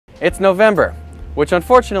It's November, which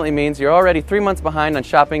unfortunately means you're already 3 months behind on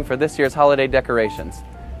shopping for this year's holiday decorations.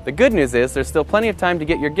 The good news is there's still plenty of time to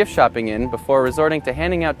get your gift shopping in before resorting to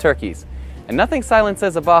handing out turkeys. And nothing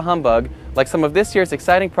silences a bah humbug like some of this year's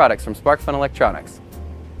exciting products from SparkFun Electronics.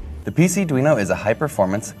 The PCduino is a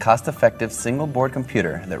high-performance, cost-effective single-board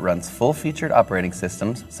computer that runs full-featured operating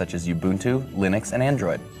systems such as Ubuntu, Linux, and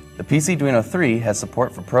Android. The PCduino 3 has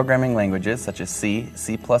support for programming languages such as C,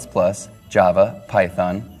 C++, Java,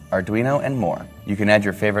 Python, Arduino, and more. You can add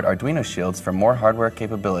your favorite Arduino shields for more hardware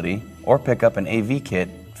capability, or pick up an AV kit,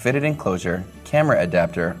 fitted enclosure, camera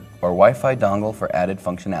adapter, or Wi-Fi dongle for added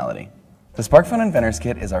functionality. The SparkFun Inventors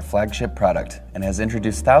Kit is our flagship product and has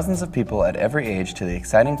introduced thousands of people at every age to the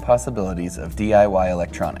exciting possibilities of DIY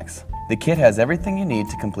electronics. The kit has everything you need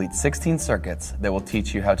to complete 16 circuits that will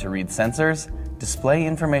teach you how to read sensors, display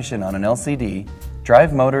information on an LCD,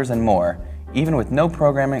 drive motors, and more, even with no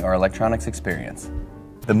programming or electronics experience.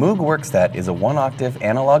 The Moog Workstat is a 1-octave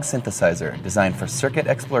analog synthesizer designed for circuit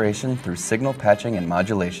exploration through signal patching and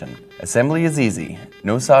modulation. Assembly is easy,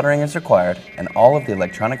 no soldering is required, and all of the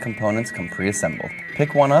electronic components come pre-assembled.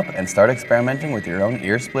 Pick one up and start experimenting with your own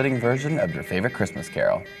ear-splitting version of your favorite Christmas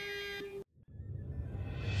carol.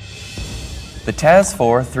 The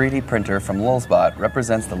TAZ4 3D printer from LazBot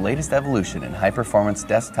represents the latest evolution in high-performance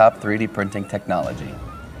desktop 3D printing technology.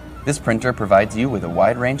 This printer provides you with a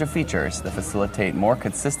wide range of features that facilitate more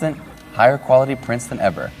consistent, higher quality prints than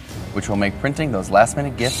ever, which will make printing those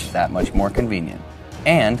last-minute gifts that much more convenient.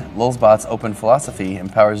 And LazBot's open philosophy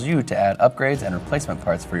empowers you to add upgrades and replacement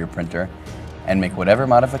parts for your printer and make whatever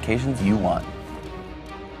modifications you want.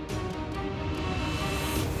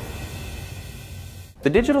 The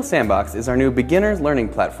Digital Sandbox is our new beginner's learning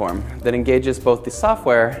platform that engages both the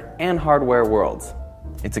software and hardware worlds.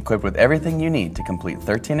 It's equipped with everything you need to complete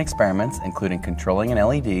 13 experiments, including controlling an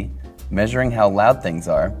LED, measuring how loud things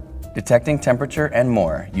are, detecting temperature, and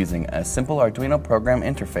more using a simple Arduino program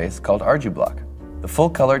interface called ArduBlock. The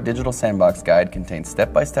full-color Digital Sandbox guide contains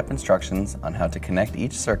step-by-step instructions on how to connect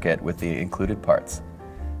each circuit with the included parts.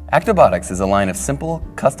 Abadox is a line of simple,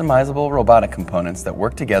 customizable robotic components that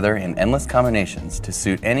work together in endless combinations to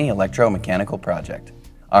suit any electromechanical project.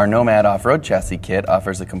 Our Nomad off-road chassis kit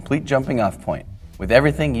offers a complete jumping-off point, with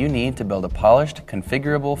everything you need to build a polished,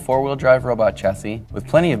 configurable four-wheel drive robot chassis with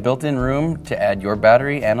plenty of built-in room to add your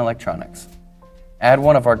battery and electronics. Add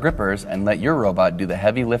one of our grippers and let your robot do the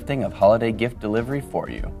heavy lifting of holiday gift delivery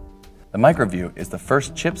for you. The MicroView is the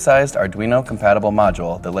first chip-sized Arduino-compatible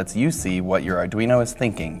module that lets you see what your Arduino is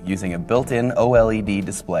thinking using a built-in OLED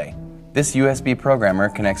display. This USB programmer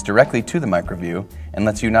connects directly to the MicroView and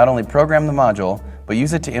lets you not only program the module, but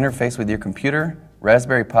use it to interface with your computer,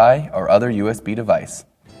 Raspberry Pi, or other USB device.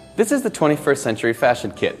 This is the 21st Century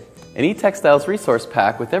Fashion Kit, an eTextiles resource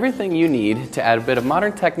pack with everything you need to add a bit of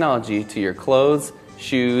modern technology to your clothes,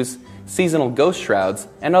 shoes, seasonal ghost shrouds,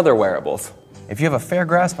 and other wearables. If you have a fair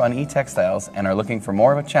grasp on eTextiles and are looking for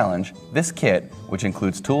more of a challenge, this kit, which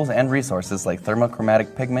includes tools and resources like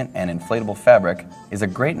thermochromatic pigment and inflatable fabric, is a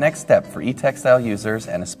great next step for eTextile users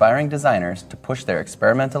and aspiring designers to push their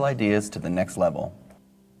experimental ideas to the next level.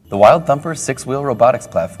 The Wild Thumper 6-wheel robotics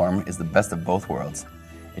platform is the best of both worlds.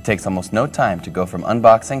 It takes almost no time to go from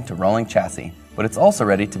unboxing to rolling chassis, but it's also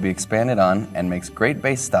ready to be expanded on and makes great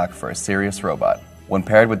base stock for a serious robot. When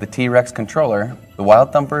paired with the T-Rex controller, the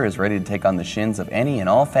Wild Thumper is ready to take on the shins of any and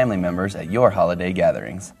all family members at your holiday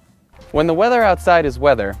gatherings. When the weather outside is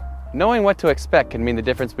weather, knowing what to expect can mean the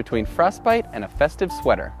difference between frostbite and a festive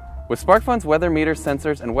sweater. With SparkFun's weather meter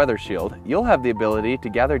sensors and weather shield, you'll have the ability to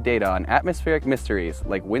gather data on atmospheric mysteries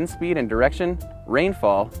like wind speed and direction,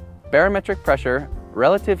 rainfall, barometric pressure,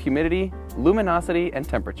 relative humidity, luminosity, and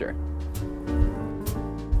temperature.